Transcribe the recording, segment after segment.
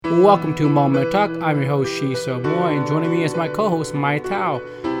Welcome to Moment Talk. I'm your host Shiso Moy, and joining me is my co-host Mai Tao.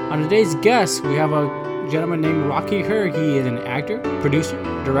 On today's guest, we have a gentleman named Rocky Her. He is an actor, producer,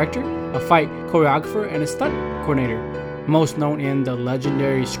 director, a fight choreographer, and a stunt coordinator. Most known in the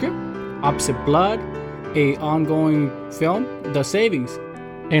legendary script Opposite Blood, a ongoing film, The Savings.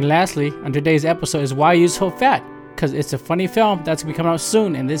 And lastly, on today's episode is Why You So Fat, because it's a funny film that's going to be coming out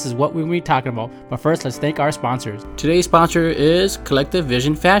soon, and this is what we're going to be talking about. But first, let's thank our sponsors. Today's sponsor is Collective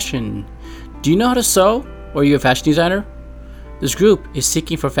Vision Fashion. Do you know how to sew, or are you a fashion designer? This group is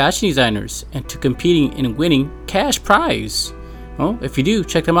seeking for fashion designers and to competing and winning cash prize. Well, if you do,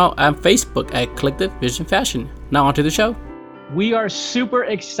 check them out on Facebook at Collective Vision Fashion. Now on to the show. We are super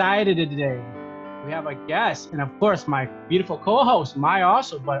excited today. We have a guest, and of course, my beautiful co-host, Mai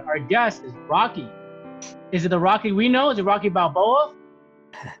also, but our guest is Rocky. Is it the Rocky we know? Is it Rocky Balboa?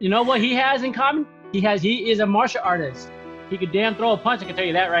 You know what he has in common? He is a martial artist. He could damn throw a punch, I can tell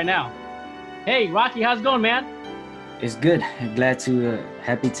you that right now. Hey, Rocky, how's it going, man? It's good.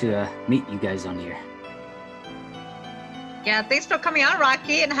 Happy to meet you guys on here. Yeah, thanks for coming on,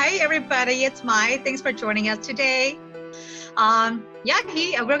 Rocky. And hi, everybody. It's Mai. Thanks for joining us today.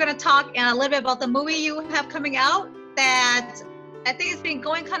 We're going to talk a little bit about the movie you have coming out that I think it's been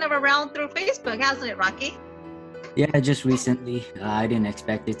going kind of around through Facebook, hasn't it, Rocky? Yeah, just recently. I didn't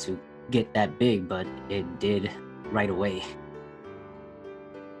expect it to get that big, but it did right away.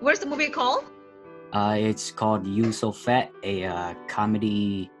 What's the movie called? It's called You So Fat, a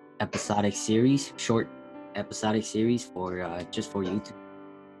comedy episodic series, short episodic series for just for YouTube.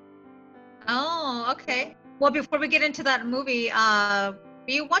 Oh, okay. Well, before we get into that movie,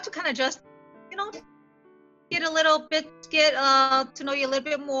 we want to kind of just, get to know you a little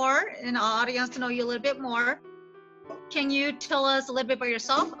bit more, and our audience to know you a little bit more. Can you tell us a little bit about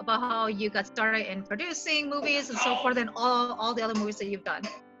yourself, about how you got started in producing movies and so forth, and all the other movies that you've done?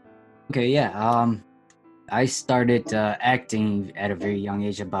 Okay, yeah. I started acting at a very young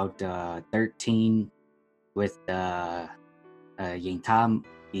age, about 13, with Ying Tam.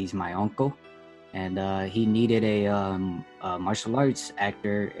 He's my uncle, and he needed a martial arts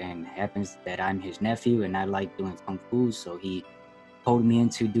actor, and happens that I'm his nephew, and I like doing kung fu, so he pulled me in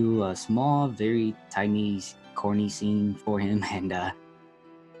to do a small, very tiny, corny scene for him, and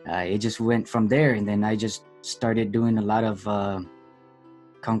it just went from there. And then I just started doing a lot of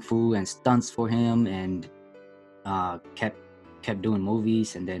kung fu and stunts for him, and kept doing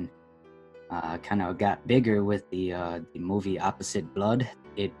movies, and then kind of got bigger with the movie Opposite Blood.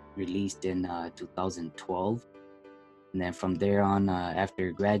 It released in 2012, and then from there on,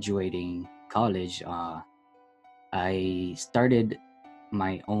 after graduating college, I started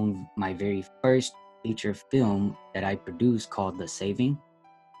my very first feature film that I produced, called The Saving.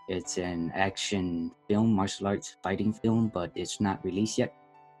 It's an action film, martial arts fighting film, but it's not released yet,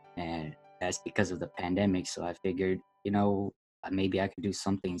 and that's because of the pandemic. So I figured, maybe I could do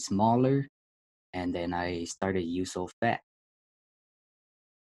something smaller, and then I started You So Fat.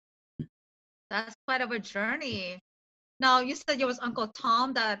 That's quite of a journey. Now, you said it was Uncle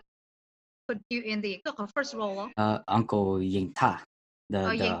Tom that put you in the first role. Uncle Ying Ta.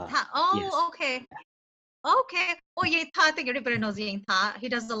 Ying Ta. Oh, yes. okay. Okay. Well, Ying Ta, I think everybody knows Ying Ta. He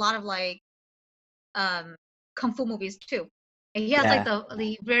does a lot of kung fu movies too. And he has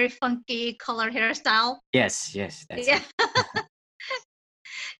the very funky color hairstyle. Yes, that's it.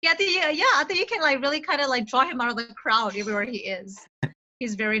 I think you can really kind of draw him out of the crowd everywhere he is.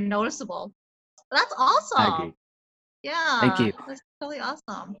 He's very noticeable. That's awesome. I agree. Yeah. Thank you. That's really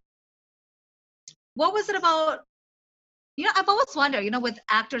awesome. What was it about? I've always wondered, with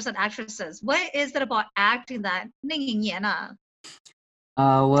actors and actresses, what is it about acting that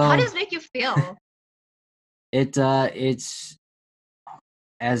well, how does it make you feel? It's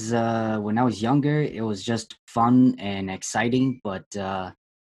as when I was younger, it was just fun and exciting, but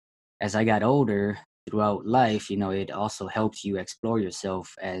as I got older throughout life, it also helps you explore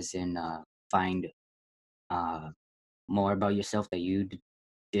yourself, as in find more about yourself that you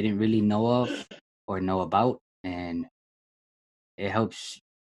didn't really know of or know about, and it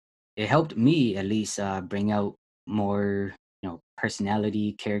helped me, at least, bring out more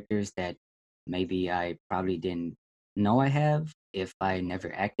personality, characters that maybe I probably didn't know I have if I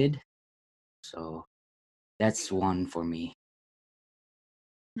never acted. So that's one for me.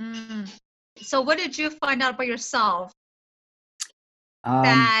 So what did you find out about yourself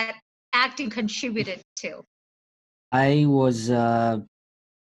that acting contributed to? I was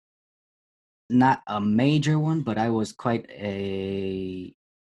not a major one, but I was quite a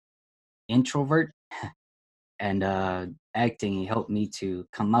introvert, and acting helped me to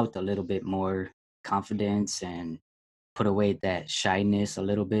come out a little bit more confidence, and put away that shyness a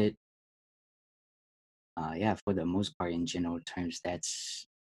little bit. Yeah, for the most part, in general terms, that's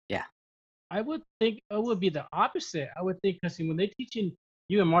yeah. I would think it would be the opposite. I would think because when they're teaching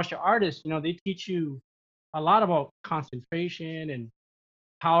you a martial artist, they teach you a lot about concentration and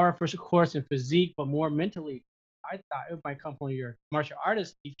power, first of course, and physique, but more mentally. I thought it might come from your martial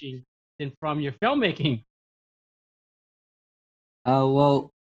artist teaching than from your filmmaking.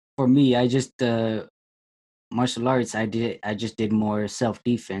 Well, for me, I just martial arts. I just did more self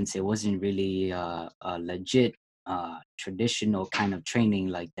defense. It wasn't really a legit traditional kind of training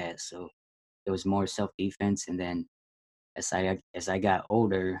like that. So it was more self defense, and then as I got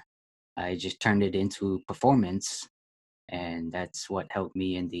older, I just turned it into performance, and that's what helped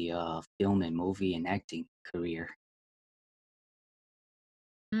me in the film and movie and acting career.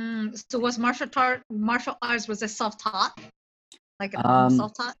 So was martial arts was it self-taught? Like Um,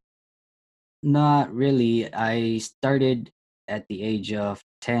 self-taught? Not really. I started at the age of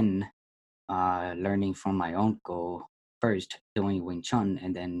 10, learning from my uncle first, doing Wing Chun,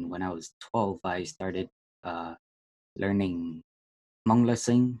 and then when I was 12, I started uh, learning Hmong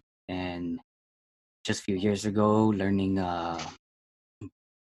Lessing, and just a few years ago, learning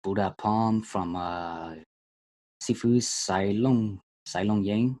Buddha Palm from Sifu Sai Long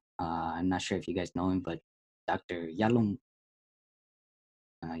Yang. I'm not sure if you guys know him, but Dr. Yalong,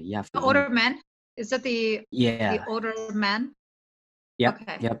 Ya The Fu Long. older man? Is that the Yeah, older man? yep,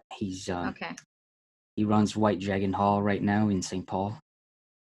 Okay. yep. He's Okay. he runs White Dragon Hall right now in St. Paul.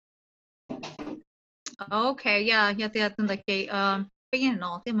 Okay. Yeah. Yeah. They are like a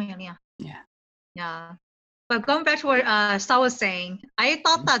Yeah. Yeah. But going back to what Sal was saying, I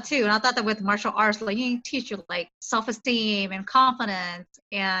thought that too. And I thought that with martial arts, like you teach you like self-esteem and confidence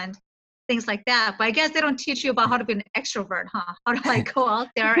and things like that. But I guess they don't teach you about how to be an extrovert, huh? How to like go out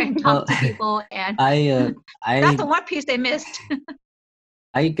there and Well, talk to people. And I that's the I one piece they missed.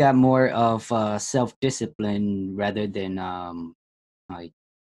 I got more of self discipline rather than like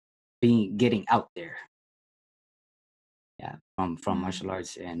getting out there. Yeah, from Mm. martial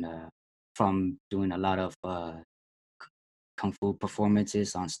arts and from doing a lot of kung fu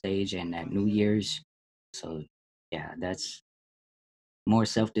performances on stage and at New Year's. So yeah, that's more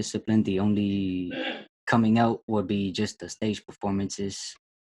self discipline. The only coming out would be just the stage performances.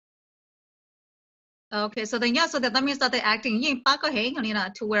 Okay, so then yeah, so that means that the acting 因八个黑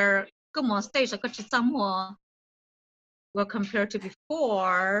，to where 跟我 stage 个是怎么 well compared to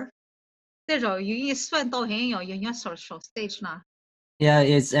before，这种语言算到很有影响手 stage 呢。Yeah,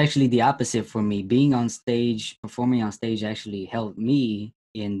 it's actually the opposite for me. Being on stage, performing on stage actually helped me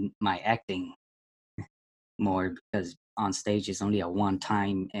in my acting more because on stage is only a one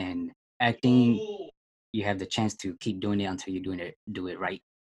time, and acting you have the chance to keep doing it until you do it right.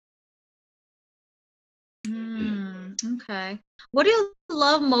 Okay. What do you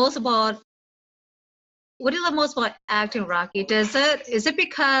love most about acting, Rocky? Is it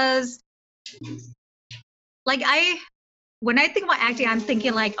because like when I think about acting, I'm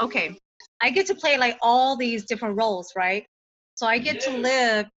thinking like, okay, I get to play like all these different roles, right? So I get to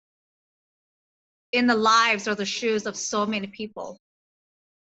live in the lives or the shoes of so many people.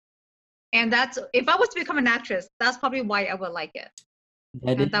 And that's if I was to become an actress, that's probably why I would like it.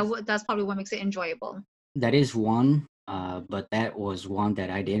 And that's probably what makes it enjoyable. That is one, but that was one that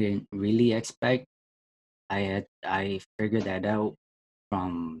I didn't really expect. I figured that out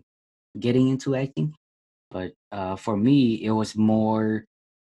from getting into acting, but for me it was more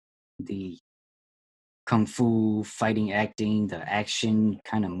the kung fu fighting acting, the action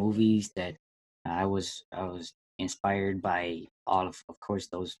kind of movies that I was inspired by of course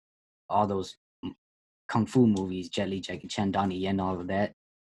all those kung fu movies, Jet Li, Jackie Chan, Donnie Yen, all of that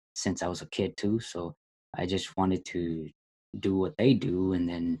since I was a kid too. So I just wanted to do what they do, and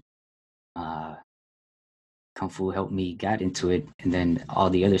then uh, kung fu helped me got into it, and then all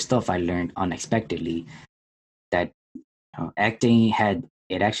the other stuff I learned unexpectedly. That acting had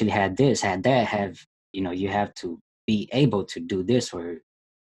it actually had this, had that, have you have to be able to do this or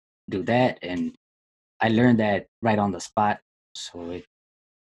do that, and I learned that right on the spot. So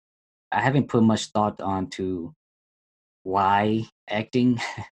I haven't put much thought onto why acting.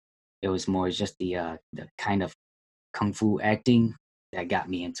 It was more just the kind of kung fu acting that got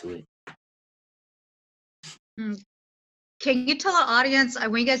me into it. Can you tell the audience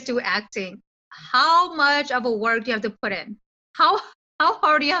when you guys do acting, how much of a work do you have to put in? How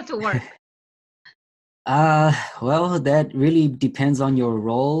hard do you have to work? Well, that really depends on your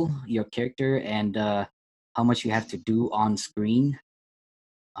role, your character, and how much you have to do on screen.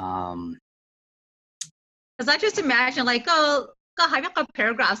 Because I just imagine like 個係一個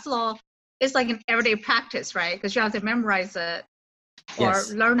paragraph 咯 it's like an everyday practice, right? Because you have to memorize it or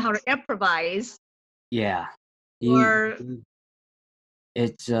Yes. learn how to improvise Yeah. or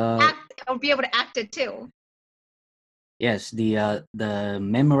It's act or be able to act it too. yes, the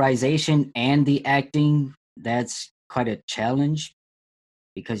memorization and the acting, that's quite a challenge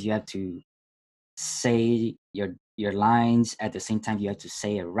because you have to say your lines at the same time you have to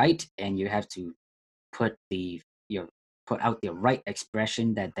say it right, and you have to put the your put out the right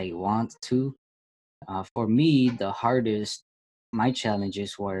expression that they want to. For me, the hardest my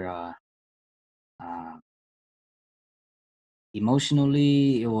challenges were uh,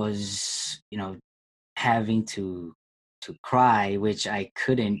 emotionally. It was, having to cry, which I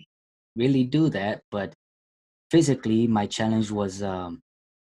couldn't really do that. But physically, my challenge was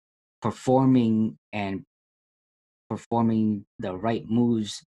performing and performing the right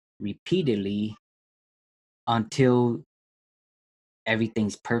moves repeatedly until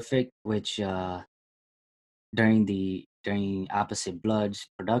everything's perfect. Which during Opposite Bloods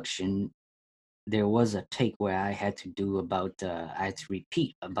production, there was a take where I had to do about I had to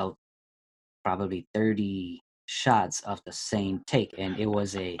repeat about probably 30 shots of the same take, and it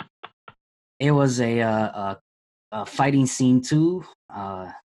was a fighting scene too.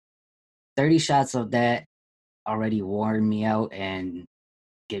 30 shots of that already wore me out and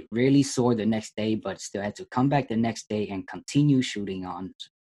get really sore the next day, but still had to come back the next day and continue shooting on.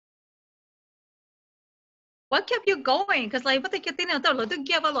 What kept you going? Because like, what the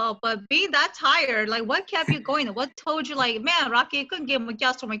give a lot, but being that tired, like, what kept you going? What told you, like, man, Rocky, couldn't get my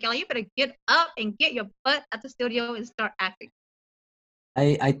gas, you better get up and get your butt at the studio and start acting.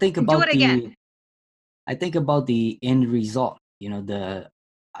 I think And do about it again. the end result.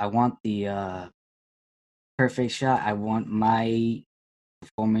 I want the perfect shot. I want my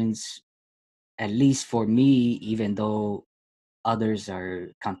performance, at least for me, even though others are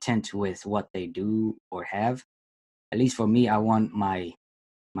content with what they do or have. At least for me, I want my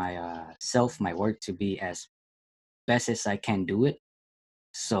work to be as best as I can do it.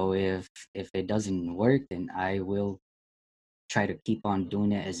 So if it doesn't work, then I will try to keep on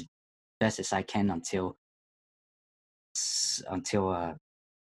doing it as best as I can until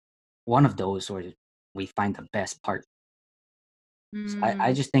one of those, or we find the best part. So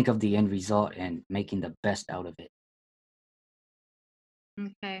I Mm, just think of the end result and making the best out of it.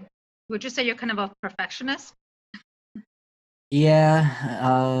 okay. Would you say you're kind of a perfectionist?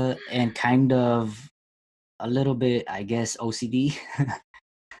 Yeah, and kind of a little bit, I guess, OCD.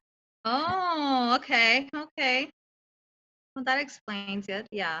 Oh, okay. Okay. Well, that explains it.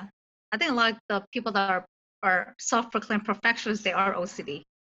 Yeah. I think a lot of the people that are self-proclaimed perfectionists, they are OCD.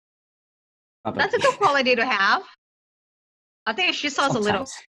 That's a Probably. good quality to have. I think she saws a little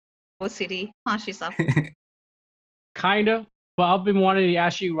Sometimes. OCD, huh, Shisa? Kind of. But I've been wanting to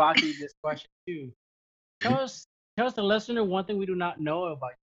ask you, Rocky, this question too. Tell us, tell us the listener one thing we do not know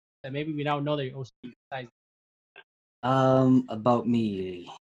about you that maybe we don't know that you're OCD besides. About me,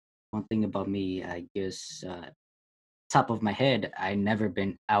 one thing about me, I guess, top of my head, I never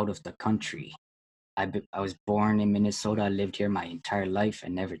been out of the country. I was born in Minnesota. I lived here my entire life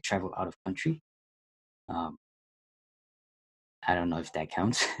and never traveled out of country. Um, I don't know if that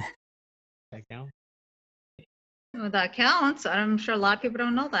counts. That count? Well, that counts. I'm sure a lot of people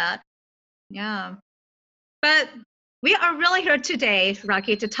don't know that. Yeah. But we are really here today,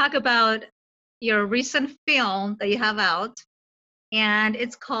 Rocky, to talk about your recent film that you have out. And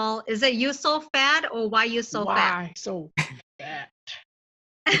it's called, is it You So Fat or Why You So Fat? Why so bad?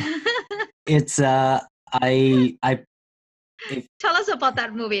 It's I if Tell us about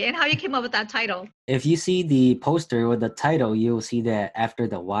that movie and how you came up with that title. if you see the poster or the title, you'll see that after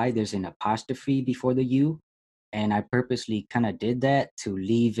the Y, there's an apostrophe before the U. And I purposely kind of did that to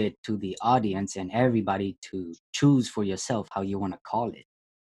leave it to the audience and everybody to choose for yourself how you want to call it.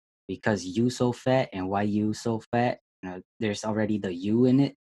 Because you so fat and why you so fat, there's already the you in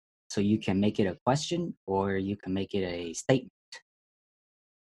it. So you can make it a question or you can make it a statement.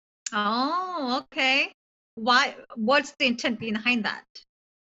 Oh, okay. Why? What's the intent behind that?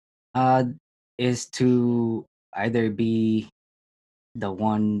 Uh, is to either be the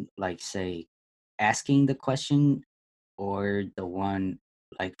one, like, say, asking the question, or the one,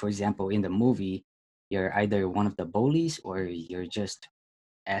 like, for example, in the movie, you're either one of the bullies or you're just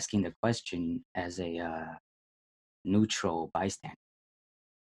asking the question as a neutral bystander.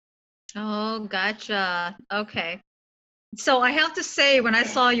 Oh, gotcha. Okay. So I have to say, when I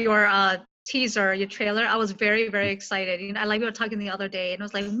saw your teaser, your trailer, I was very, very excited. You know, like we were talking the other day, and I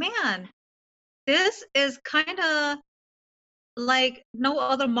was like, man, this is kind of like no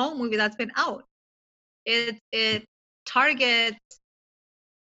other Mo movie that's been out. It targets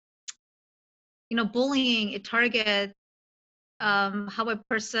bullying it targets how a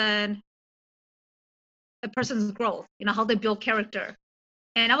person's growth, how they build character.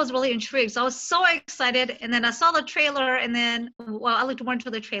 And I was really intrigued. So I was so excited. And then I saw the trailer, and then, well, I looked more into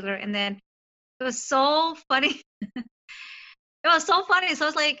the trailer, and then it was so funny. It was so funny. So I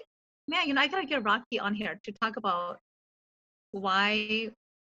was like, man, I gotta get Rocky on here to talk about why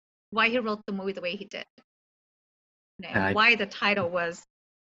he wrote the movie the way he did, and why the title was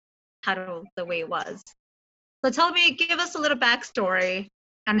titled the way it was. So give us a little backstory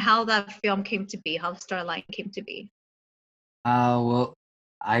on how that film came to be, how the storyline came to be. Well,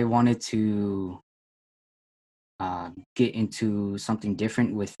 I wanted to get into something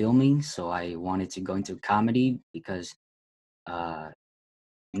different with filming, so I wanted to go into comedy because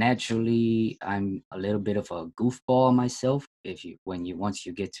naturally I'm a little bit of a goofball myself. Once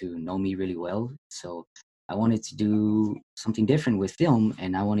you get to know me really well, so I wanted to do something different with film,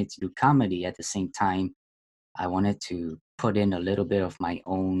 and I wanted to do comedy at the same time. I wanted to put in a little bit of my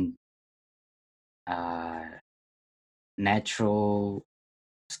own natural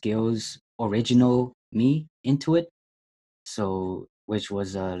skills, original me into it. So, which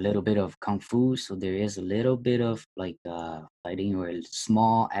was a little bit of kung fu. So there is a little bit of like fighting or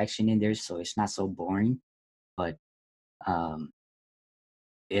small action in there. So it's not so boring. But um,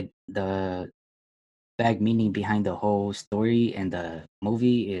 the back meaning behind the whole story and the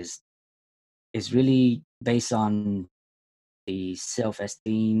movie is really based on the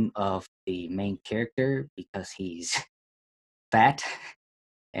self-esteem of the main character because he's fat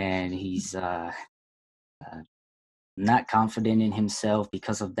and he's not confident in himself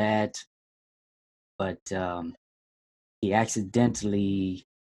because of that. But he accidentally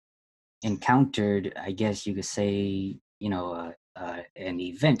encountered, I guess you could say, an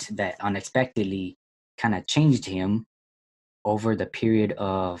event that unexpectedly kind of changed him over the period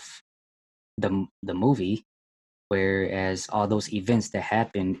of the movie. Whereas all those events that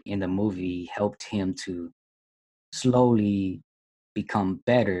happened in the movie helped him to slowly become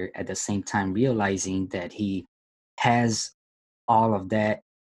better at the same time realizing that he has all of that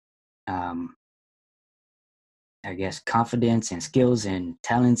I guess confidence and skills and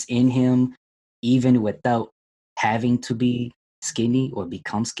talents in him even without having to be skinny or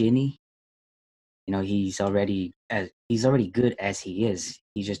become skinny. He's already good as he is.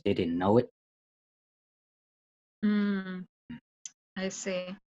 He just didn't know it. I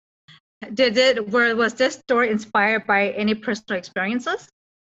see. Was this story inspired by any personal experiences?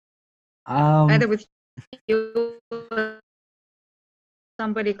 Either with you or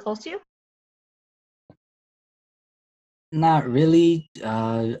somebody close to you? Not really.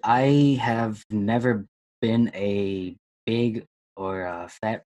 I have never been a big or a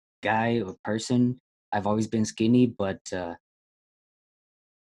fat guy or person. I've always been skinny, but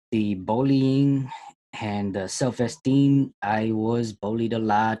the bullying and the self-esteem, I was bullied a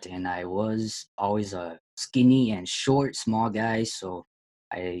lot, and I was always a skinny and short, small guy, so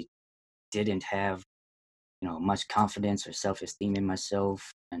I didn't have much confidence or self-esteem in myself,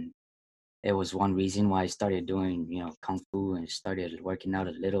 and it was one reason why I started doing kung fu and started working out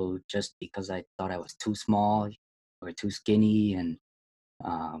a little, just because I thought I was too small or too skinny, and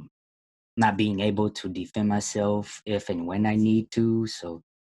um, not being able to defend myself if and when I need to. So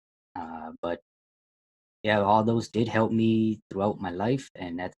but yeah, all those did help me throughout my life,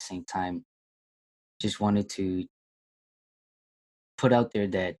 and at the same time just wanted to put out there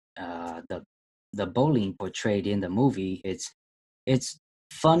that the bullying portrayed in the movie, it's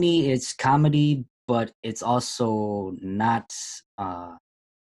funny, it's comedy, but it's also not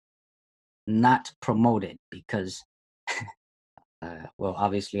promoted because well,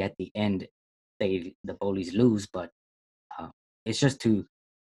 obviously at the end the bullies lose, but uh, it's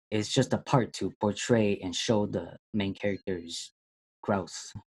just a part to portray and show the main character's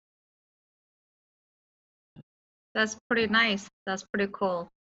growth. That's pretty nice. That's pretty cool.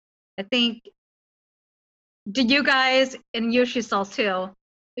 I think, did you guys, and you saw too,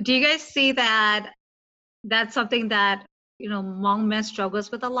 do you guys see that that's something that, Hmong men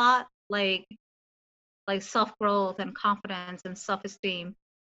struggles with a lot? Like self-growth and confidence and self-esteem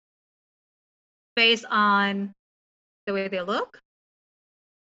based on the way they look?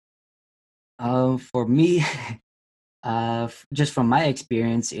 For me, just from my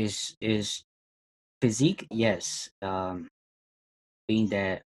experience, is physique. Yes, being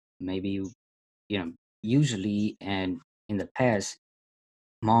that maybe usually and in the past,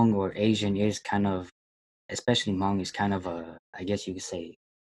 Hmong or Asian is kind of, especially Hmong is kind of a, I guess you could say,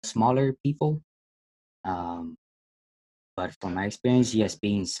 smaller people. Um, but from my experience, yes,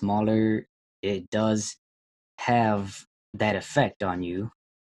 being smaller, it does have that effect on you.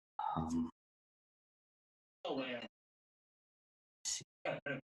 Um,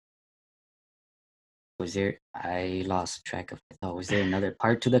 Was there? I lost track of it. Oh, was there another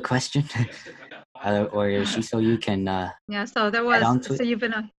part to the question? Or she, so you can Yeah, so there add was, on to so it? you've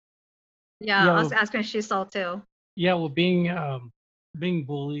been, yeah, Yeah, I was well, asking if she saw too. yeah. Well, being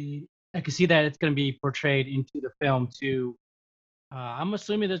bullied, I can see that it's going to be portrayed into the film too. I'm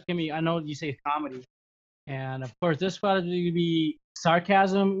assuming there's going to be. I know you say comedy, and of course, there's probably going to be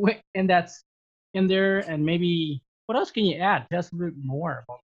sarcasm, and that's in there. And maybe what else can you add? Just a bit more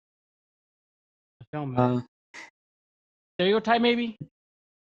about the film. Uh, Stereotype, maybe.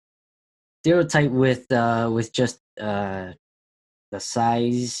 Stereotype with just the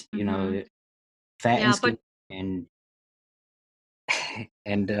size, you Hmm. know, fat and Yeah, but skinny, and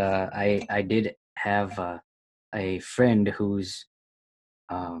and I did have a friend who's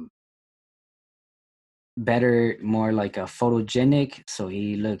um better, more like a photogenic, so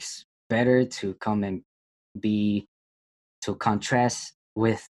he looks better to come and be to contrast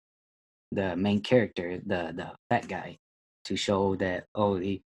with the main character, the fat guy, to show that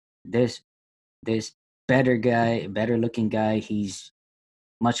this this better guy, better looking guy, he's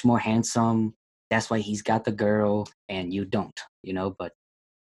much more handsome. That's why he's got the girl, and you don't, you know. But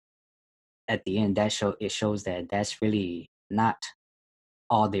at the end, it shows that that's really not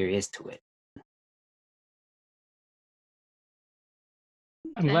all there is to it.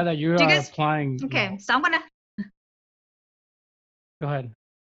 I'm okay. glad that you Do you are guys? applying. Okay, so I'm gonna. Go ahead.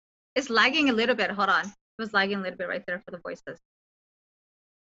 It's lagging a little bit. Hold on. It was lagging a little bit right there for the voices.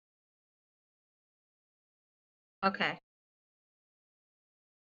 Okay.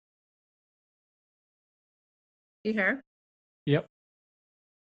 You hear? Yep.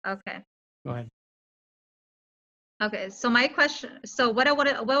 Okay. Go ahead. Okay. So my question. So what I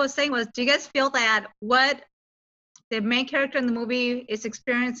was saying was, do you guys feel that what the main character in the movie is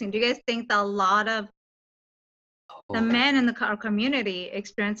experiencing? Do you guys think that a lot of the Oh, men in our community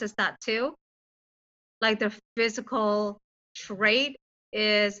experiences that too? Like their physical trait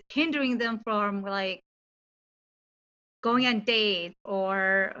is hindering them from like going on dates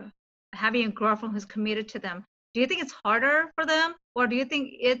or having a girlfriend who's committed to them. Do you think it's harder for them, or do you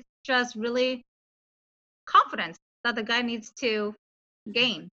think it's just really confidence that the guy needs to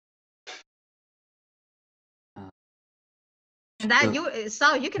gain? uh, And that so you,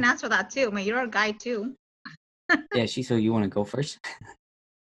 so you can answer that too. I mean, you're a guy too. yeah, so you want to go first?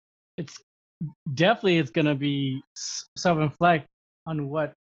 It's definitely it's gonna be self-inflict on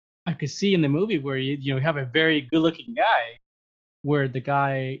what I could see in the movie, where you have a very good-looking guy, where the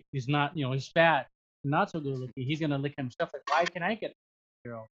guy is not, he's fat, not so good-looking. He's gonna look at himself like, why can I get a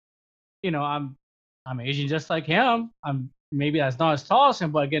girl? I'm Asian just like him. I'm maybe that's not as tall as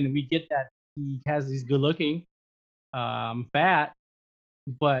him, but again, we get that he has these good-looking, fat.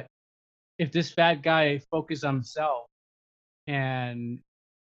 But if this fat guy focused on himself and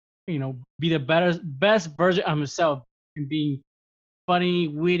be the best version of himself and being funny,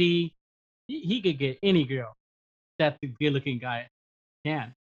 witty, he could get any girl that the good looking guy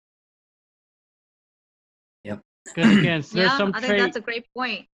can. Yep. Because again, there's Yeah, some I think that's trait, a great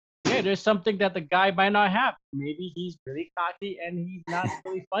point. yeah, there's something that the guy might not have. Maybe he's really cocky and he's not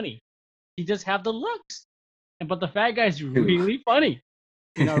really funny. He just have the looks. But the fat guy's True. really funny.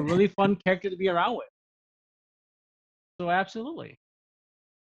 A really fun character to be around with. So absolutely.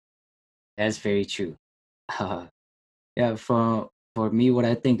 That's very true. Yeah, for me, what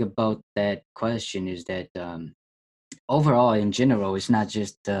I think about that question is that overall, in general, it's not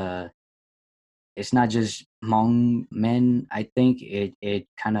just Hmong men. I think it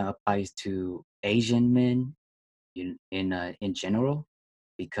kind of applies to Asian men in general,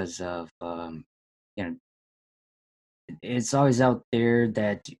 because of you know it's always out there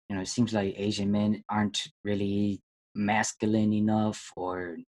that it seems like Asian men aren't really masculine enough,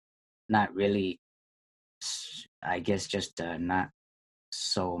 or not really, I guess, just not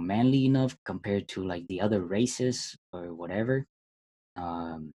so manly enough compared to like the other races or whatever.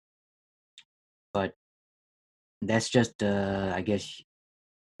 Um, but that's just I guess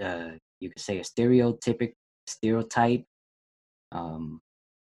you could say a stereotype. Um,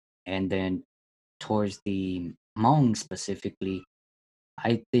 and then towards the Hmong specifically,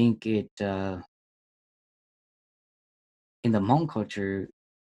 I think it in the Hmong culture,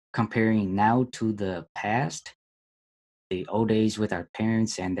 comparing now to the past, the old days with our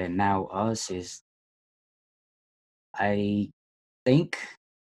parents and then now us, is, I think,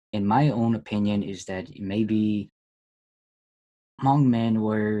 in my own opinion, is that maybe Hmong men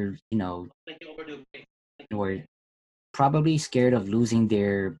were probably scared of losing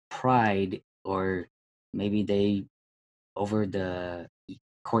their pride, or maybe they, over the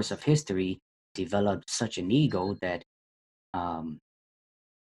course of history, developed such an ego that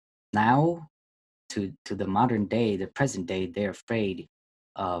now to the modern day, the present day, they're afraid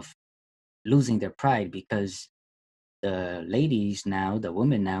of losing their pride because the ladies now, the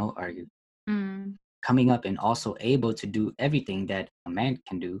women now, are Mm. coming up and also able to do everything that a man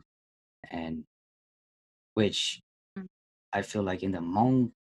can do, and which Mm. I feel like in the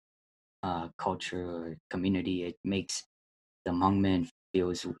Hmong culture or community, it makes the Hmong men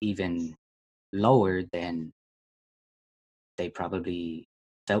feels even lower than they probably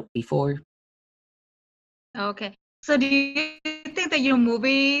felt before. Okay. So do you think that your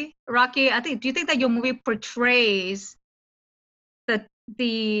movie, Rocky, do you think that your movie portrays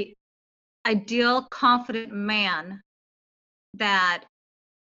the ideal confident man that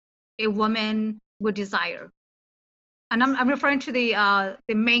a woman would desire? And I'm referring to the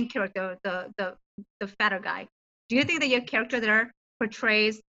main character, the fatter guy. Do you think that your character there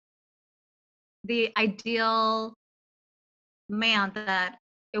portrays the ideal man that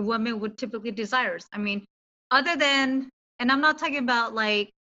a woman would typically desires? I mean, other than, and I'm not talking about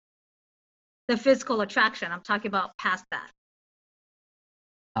like the physical attraction. I'm talking about past that.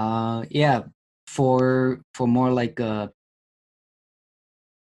 Yeah, for more like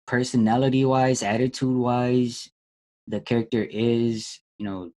personality wise, attitude wise, the character is,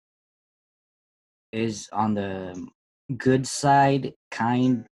 is on the good side,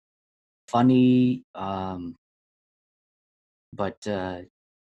 kind, funny, but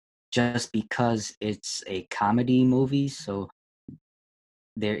just because it's a comedy movie, so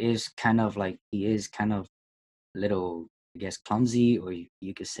there is kind of like he is kind of a little, I guess, clumsy, or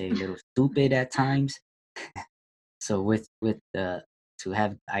you could say a little stupid at times. So with the to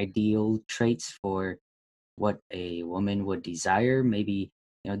have ideal traits for what a woman would desire, maybe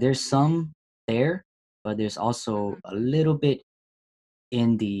there's some there, but there's also a little bit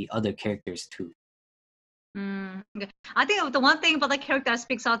in the other characters too. Okay. I think the one thing about the character that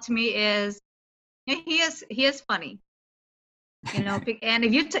speaks out to me is he is funny. And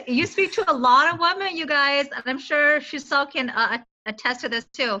if you speak to a lot of women, you guys, and I'm sure Shisel can attest to this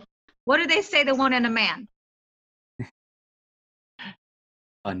too. What do they say they want in a man?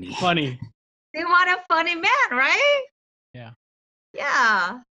 Funny. They want a funny man, right? Yeah.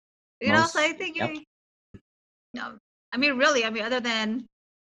 Yeah. Most, So I think yep. I mean, really, I mean, other than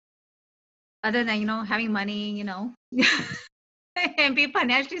having money, and be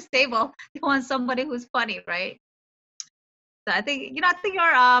financially stable, you want somebody who's funny, right? So I think you're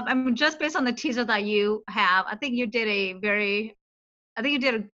I mean, just based on the teaser that you have, I think you did a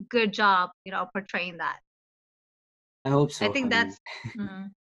good job, portraying that. I hope so. I think that's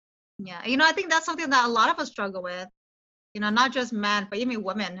yeah. I think that's something that a lot of us struggle with. Not just men, but even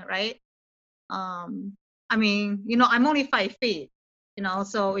women, right? I mean, I'm only 5 feet.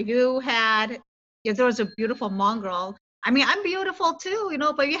 So if there was a beautiful mongrel, I mean, I'm beautiful too,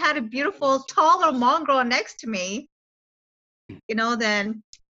 but if you had a beautiful taller mongrel next to me, then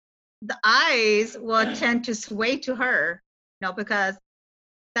the eyes will tend to sway to her, because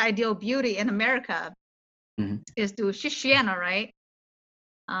the ideal beauty in America is to Shishiana, right?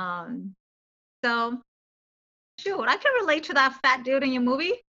 So shoot, I can relate to that fat dude in your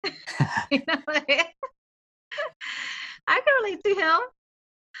movie. I can relate to him.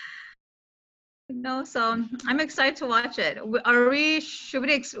 So I'm excited to watch it. How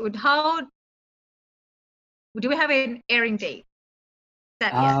do we have an airing date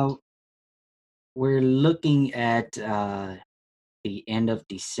set yet? We're looking at the end of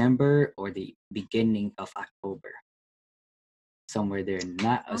December or the beginning of October. Somewhere there,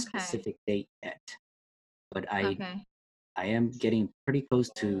 not a specific date yet. But I am getting pretty close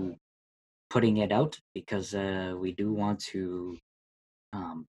to putting it out because we do want to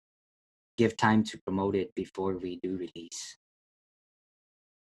give time to promote it before we do release.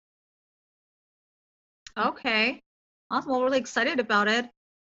 Okay. Awesome. Well, we're really excited about it.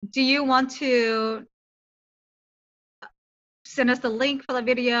 Do you want to send us the link for the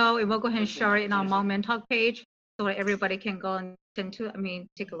video and we'll go ahead and share it in our Hmong Men Talk page so that everybody can go and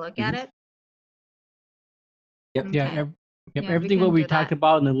take a look at it? Yep. Okay. Yep. Everything what we talked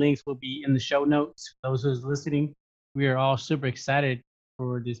about and the links will be in the show notes. Those who's listening, we are all super excited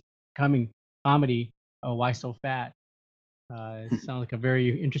for this coming comedy, Why So Fat? It sounds like a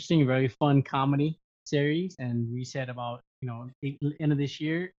very interesting, very fun comedy series. And we said about, end of this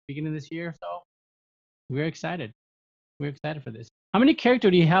year, beginning of this year. So we're excited. We're excited for this. How many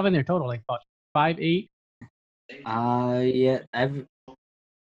characters do you have in there total? Like about 5, 8? Yeah.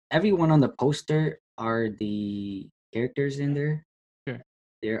 Everyone on the poster are the characters in there. Sure.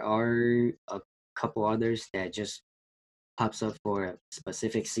 There are a couple others that just pops up for a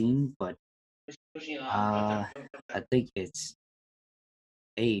specific scene, but I think it's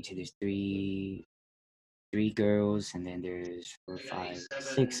 8. There's three girls, and then there's 4, 5,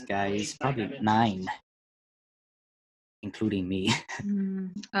 6 guys, probably 9, including me.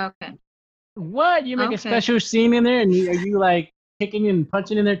 Okay. What? You make a Okay. special scene in there, and are you like kicking and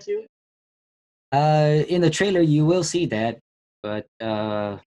punching in there too? In the trailer, you will see that, but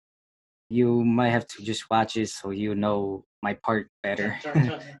you might have to just watch it so you know my part better.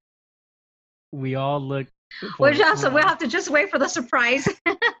 We all look We for it. have to just wait for the surprise.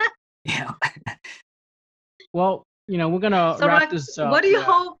 Yeah. Well, we're gonna So, wrap Rocky, this up. what do you Yeah.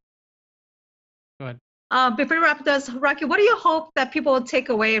 hope? Go ahead. Before we wrap this, Rocky, what do you hope that people will take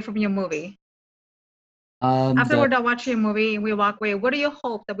away from your movie? After we're done watching your movie and we walk away, what do you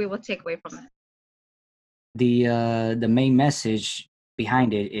hope that we will take away from it? The main message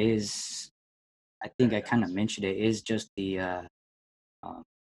behind it is, I think I kind of mentioned it, is just the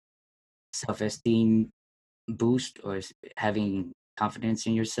self-esteem boost, or having confidence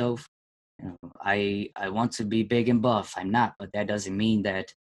in yourself. I want to be big and buff. I'm not, but that doesn't mean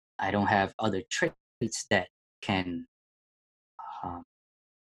that I don't have other traits that can um,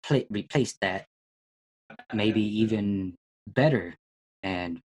 replace that, maybe even better.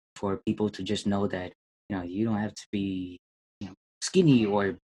 And for people to just know that you don't have to be skinny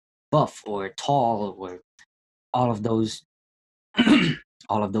or buff or tall or all of those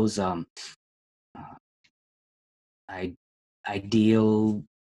all of those uh, I, ideal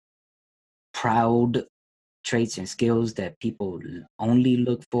proud traits and skills that people only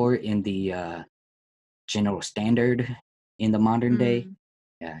look for in the general standard in the modern day.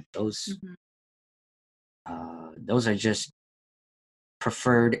 Yeah, those are just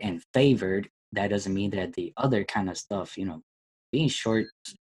preferred and favored. That doesn't mean that the other kind of stuff, being short,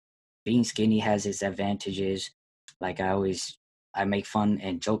 being skinny has its advantages. Like I make fun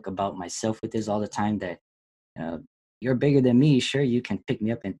and joke about myself with this all the time, that you're bigger than me. Sure, you can pick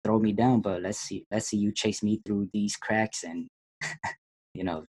me up and throw me down, but let's see you chase me through these cracks, and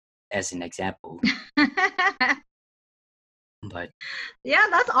as an example. But yeah,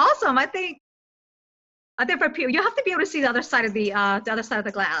 that's awesome. I think for people, you have to be able to see the other side of the other side of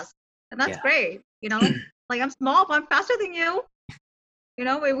the glass, and that's great. Like, I'm small, but I'm faster than you.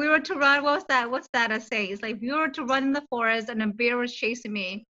 If we were to run, what's that saying? It's like, if you were to run in the forest and a bear was chasing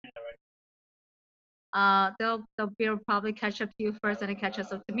me, the bear will probably catch up to you first, and it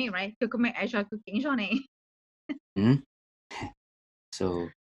catches up to me, right? So,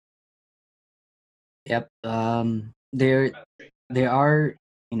 yep. There are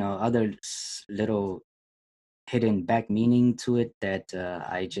other little hidden back meaning to it that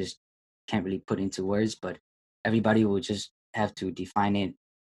I just can't really put into words, but everybody will just have to define it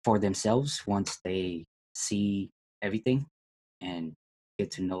for themselves once they see everything and get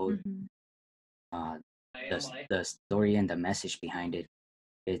to know the story and the message behind it.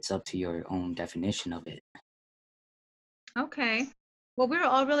 It's up to your own definition of it. Okay. Well, we were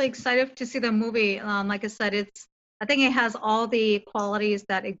all really excited to see the movie. Like I said, I think it has all the qualities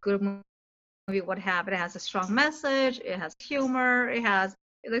that a good movie would have. It has a strong message. It has humor. It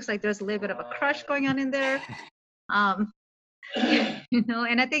looks like there's a little bit of a crush going on in there. And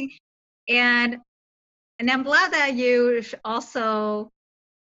I think, and I'm glad that you also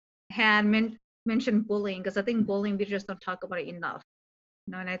had mentioned bullying, because I think bullying, we just don't talk about it enough.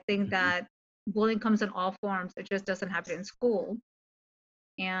 And I think that bullying comes in all forms. It just doesn't happen in school.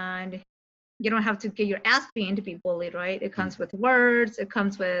 And you don't have to get your ass beaten to be bullied, right? It comes with words. It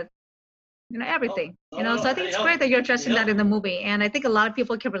comes with everything. So I think it's great that you're addressing that in the movie, and I think a lot of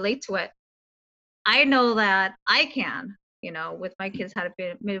people can relate to it. I know that I can, with my kids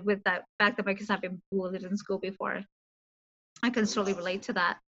with that fact that my kids have been bullied in school before. I can certainly relate to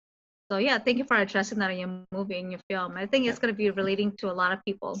that. So yeah, thank you for addressing that in your movie and your film. I think it's going to be relating to a lot of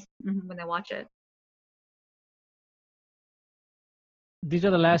people when they watch it. These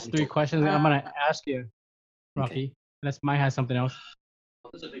are the last 3 questions I'm gonna ask you, Rocky. Okay. Unless Mike has something else.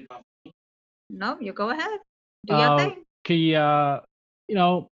 No, you go ahead. Do your thing. Okay,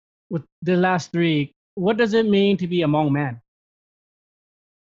 with the last 3, what does it mean to be a Hmong man?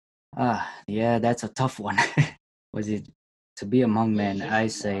 Yeah, that's a tough one. Was it to be a Hmong man? I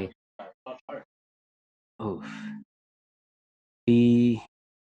say,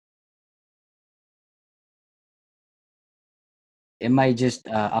 it might just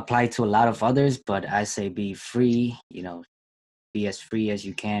apply to a lot of others, but I say be free. Be as free as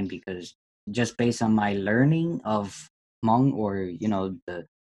you can, because just based on my learning of Hmong, or the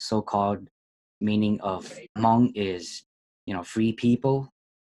so-called meaning of Hmong is free people.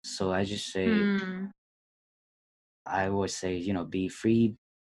 So I just say, I would say, be free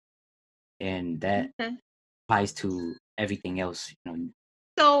and that Okay. applies to everything else.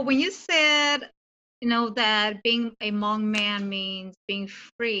 So when you said, that being a Hmong man means being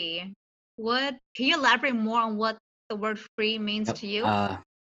free, what can you elaborate more on what the word free means Yep. to you?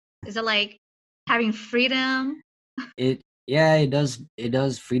 Is it like having freedom? It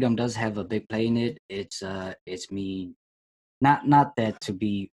does. Freedom does have a big play in it. It's me, not that to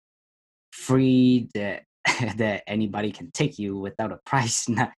be free that that anybody can take you without a price.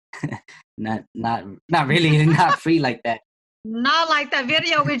 Not really. Not free like that. Not like that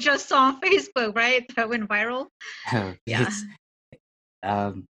video we just saw on Facebook, right? That went viral. Yeah. It's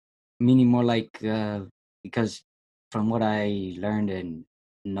meaning more like because from what I learned and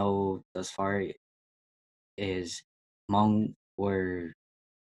know thus far is Hmong were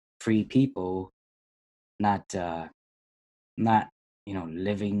free people, not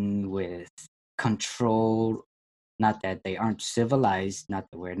living with control. Not that they aren't civilized, not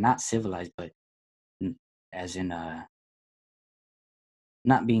that we're not civilized, but as in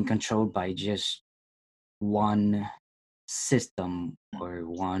not being controlled by just one system or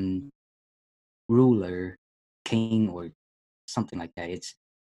one ruler, king or something like that. It's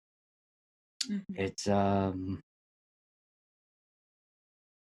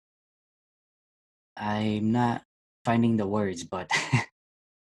I'm not finding the words, but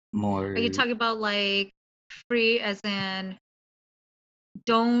more. Are you talking about like free as in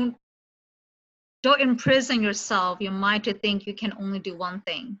don't imprison yourself, your mind to think you can only do one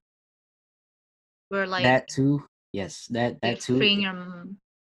thing? We're like that too? Yes, that too. freeing your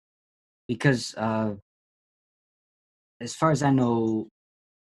Because as far as I know,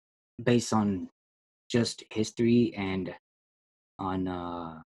 based on just history and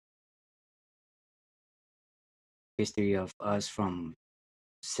on history of us from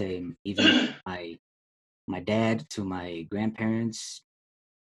say even my dad to my grandparents,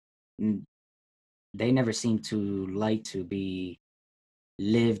 they never seemed to like to be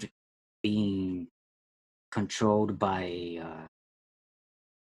lived being controlled by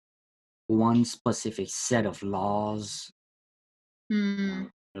one specific set of laws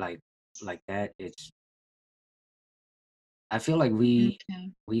like that. I feel like we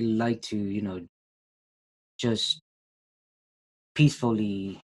like to just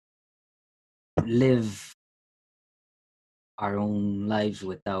peacefully live our own lives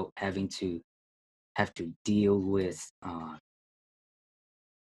without having to deal with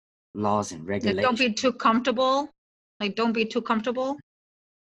laws and regulations. Like, don't be too comfortable. Like, don't be too comfortable.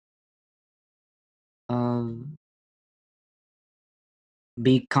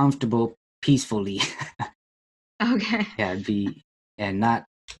 Be comfortable peacefully. Okay. Yeah, and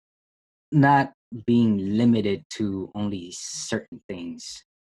not being limited to only certain things,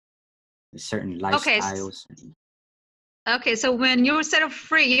 certain lifestyles. Okay, so when you set up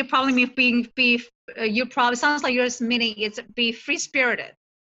free, you probably mean you probably sounds like yours meaning it's be free spirited.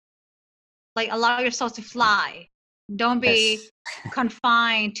 Like allow yourself to fly. Don't be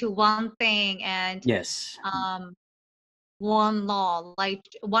confined to one thing and one law, like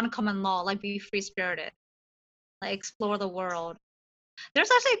one common law, like be free spirited. Like explore the world.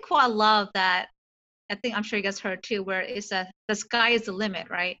 There's actually a quote I love that I'm sure you guys heard too, where it's the sky is the limit,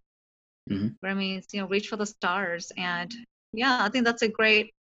 right? Mm-hmm. Where it means, reach for the stars. And yeah, I think that's a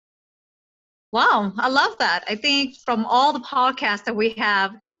great, wow, I love that. I think from all the podcasts that we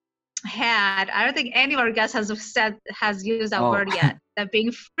have had, I don't think any of our guests has used that word yet. That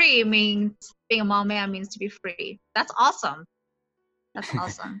being free means, being a Hmong man means to be free. That's awesome. That's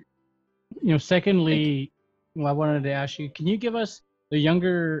awesome. Secondly, I wanted to ask you, can you give us the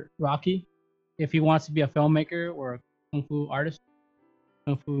younger Rocky, if he wants to be a filmmaker or a kung fu artist,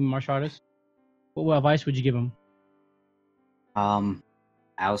 kung fu martial artist? What advice would you give him?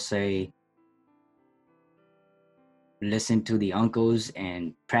 I'll say listen to the uncles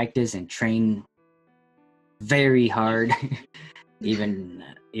and practice and train very hard. Even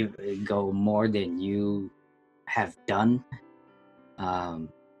if it go more than you have done.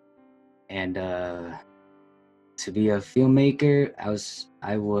 And to be a filmmaker,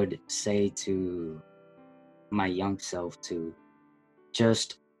 I would say to my young self to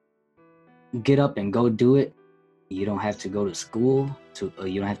just get up and go do it. You don't have to go to school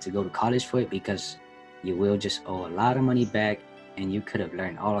you don't have to go to college for it, because you will just owe a lot of money back, and you could have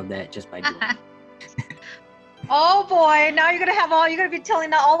learned all of that just by doing it. Oh boy, now you're gonna be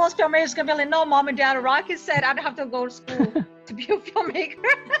telling all those filmmakers gonna be like, no, mom and dad, Rocky said I don't have to go to school to be a filmmaker.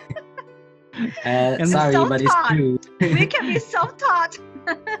 Sorry, but it's true. We can be self-taught.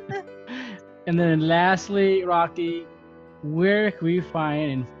 And then lastly, Rocky, where can we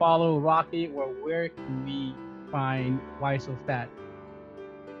find and follow Rocky, or where can we find Why So Fat?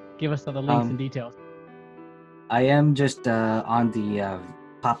 give us all the links and details. I am just on the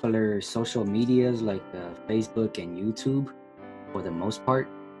popular social medias like Facebook and YouTube for the most part,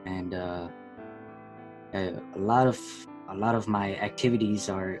 and a lot of my activities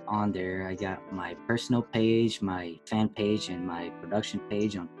are on there. I got my personal page, my fan page, and my production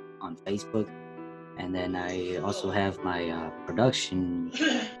page on Facebook, and then I also have my production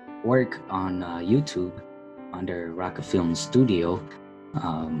work on YouTube under Rocket Film Studio.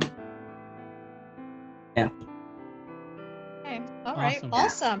 Yeah. Okay. All right.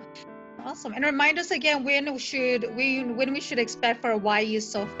 Awesome. And remind us again when we should expect for Why You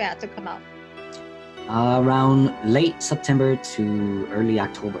So Fat to come out. Around late September to early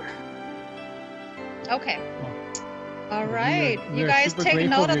October. Okay. All right. You guys take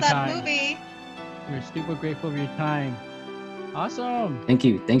note of that movie. We're super grateful for your time. Awesome. Thank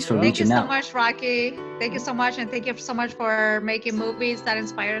you. Thanks for reaching out. Thank you so much, Rocky. Thank you so much, and thank you so much for making movies that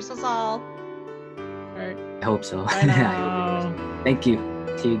inspires us all. All right. I hope so. Bye now. Thank you.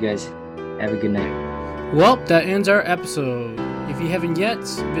 See you guys. Have a good night. Well, that ends our episode. If you haven't yet,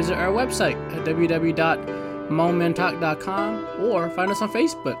 visit our website at www.momentalk.com or find us on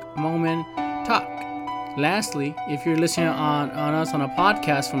Facebook, Moment Talk. Lastly, if you're listening on us on a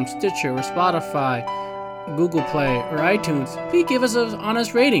podcast from Stitcher or Spotify, Google Play, or iTunes, please give us an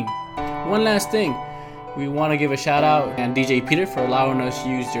honest rating. One last thing, we want to give a shout out and DJ Peter for allowing us to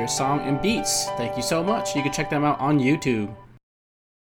use their song and beats. Thank you so much. You can check them out on YouTube.